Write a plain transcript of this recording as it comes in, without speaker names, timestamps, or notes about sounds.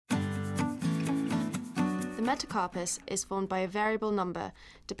The metacarpus is formed by a variable number,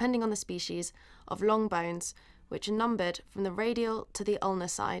 depending on the species, of long bones, which are numbered from the radial to the ulnar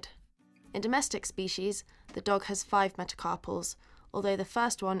side. In domestic species, the dog has 5 metacarpals, although the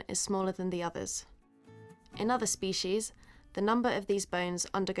first one is smaller than the others. In other species, the number of these bones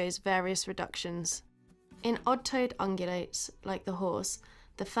undergoes various reductions. In odd-toed ungulates, like the horse,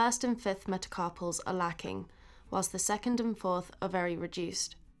 the first and fifth metacarpals are lacking, whilst the second and fourth are very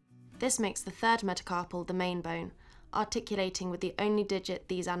reduced. This makes the third metacarpal the main bone, articulating with the only digit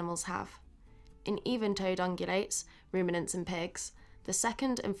these animals have. In even-toed ungulates, ruminants and pigs, the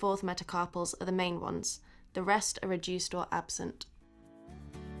second and fourth metacarpals are the main ones, the rest are reduced or absent.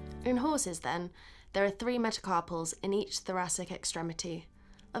 In horses, then, there are 3 metacarpals in each thoracic extremity.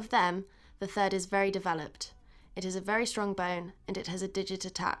 Of them, the third is very developed. It is a very strong bone and it has a digit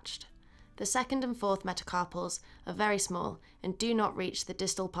attached. The second and fourth metacarpals are very small and do not reach the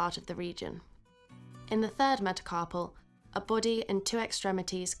distal part of the region. In the third metacarpal, a body and 2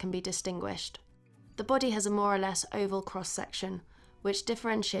 extremities can be distinguished. The body has a more or less oval cross-section, which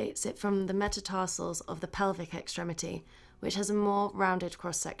differentiates it from the metatarsals of the pelvic extremity, which has a more rounded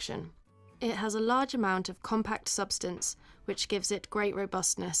cross-section. It has a large amount of compact substance, which gives it great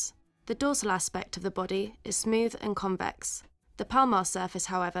robustness. The dorsal aspect of the body is smooth and convex. The palmar surface,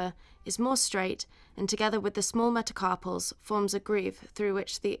 however, is more straight and together with the small metacarpals forms a groove through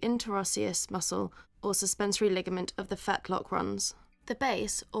which the interosseous muscle or suspensory ligament of the fetlock runs. The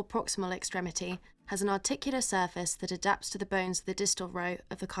base, or proximal extremity, has an articular surface that adapts to the bones of the distal row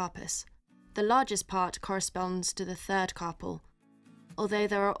of the carpus. The largest part corresponds to the third carpal, although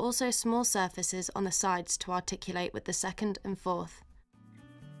there are also small surfaces on the sides to articulate with the second and fourth.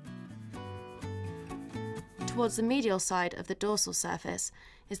 Towards the medial side of the dorsal surface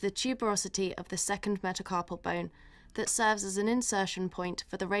is the tuberosity of the second metacarpal bone that serves as an insertion point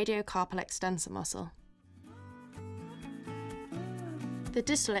for the radiocarpal extensor muscle. The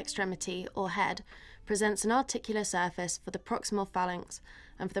distal extremity, or head, presents an articular surface for the proximal phalanx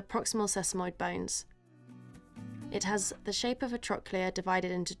and for the proximal sesamoid bones. It has the shape of a trochlea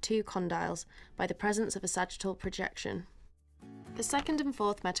divided into 2 condyles by the presence of a sagittal projection. The second and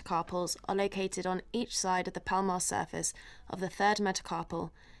fourth metacarpals are located on each side of the palmar surface of the third metacarpal,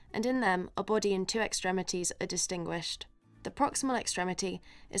 and in them a body and 2 extremities are distinguished. The proximal extremity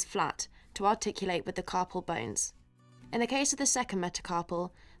is flat to articulate with the carpal bones. In the case of the second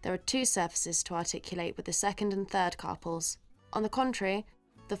metacarpal, there are 2 surfaces to articulate with the second and third carpals. On the contrary,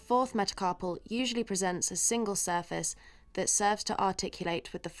 the fourth metacarpal usually presents a single surface that serves to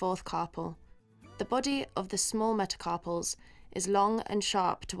articulate with the fourth carpal. The body of the small metacarpals is long and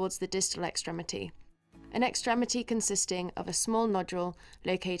sharp towards the distal extremity, an extremity consisting of a small nodule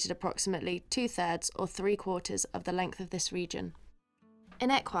located approximately 2/3 or 3/4 of the length of this region.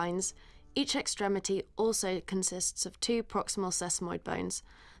 In equines, each extremity also consists of 2 proximal sesamoid bones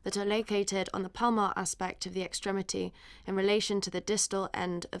that are located on the palmar aspect of the extremity in relation to the distal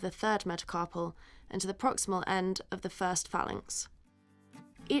end of the third metacarpal and to the proximal end of the first phalanx.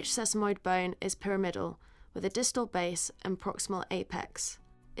 Each sesamoid bone is pyramidal, with a distal base and proximal apex.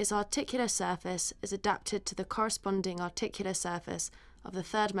 Its articular surface is adapted to the corresponding articular surface of the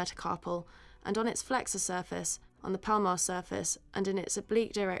third metacarpal, and on its flexor surface, on the palmar surface, and in its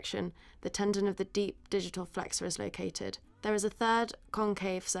oblique direction, the tendon of the deep digital flexor is located. There is a third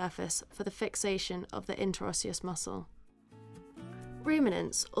concave surface for the fixation of the interosseous muscle.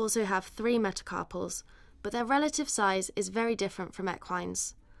 Ruminants also have 3 metacarpals, but their relative size is very different from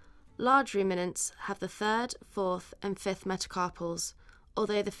equines. Large ruminants have the third, fourth, and fifth metacarpals,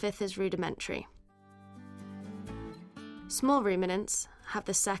 although the fifth is rudimentary. Small ruminants have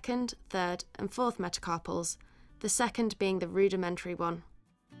the second, third, and fourth metacarpals, the second being the rudimentary one.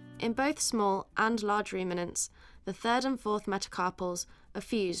 In both small and large ruminants, the third and fourth metacarpals are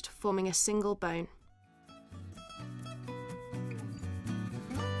fused, forming a single bone.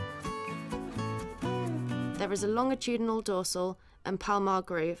 There is a longitudinal dorsal and palmar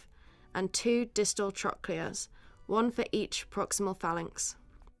groove, and 2 distal trochleas, 1 for each proximal phalanx.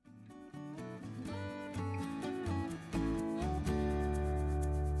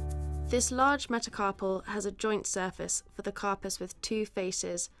 This large metacarpal has a joint surface for the carpus with 2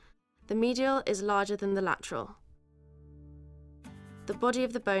 faces. The medial is larger than the lateral. The body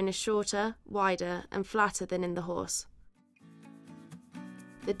of the bone is shorter, wider, and flatter than in the horse.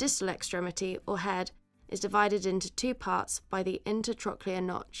 The distal extremity, or head, is divided into 2 parts by the intertrochlear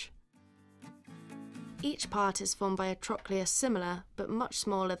notch. Each part is formed by a trochlea similar but much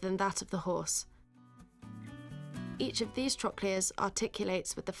smaller than that of the horse. Each of these trochleas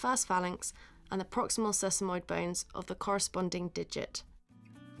articulates with the first phalanx and the proximal sesamoid bones of the corresponding digit.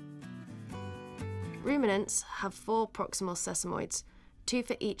 Ruminants have 4 proximal sesamoids, 2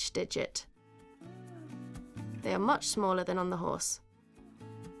 for each digit. They are much smaller than on the horse.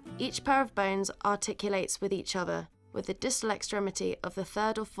 Each pair of bones articulates with each other, with the distal extremity of the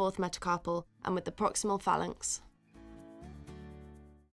 3rd or 4th metacarpal and with the proximal phalanx.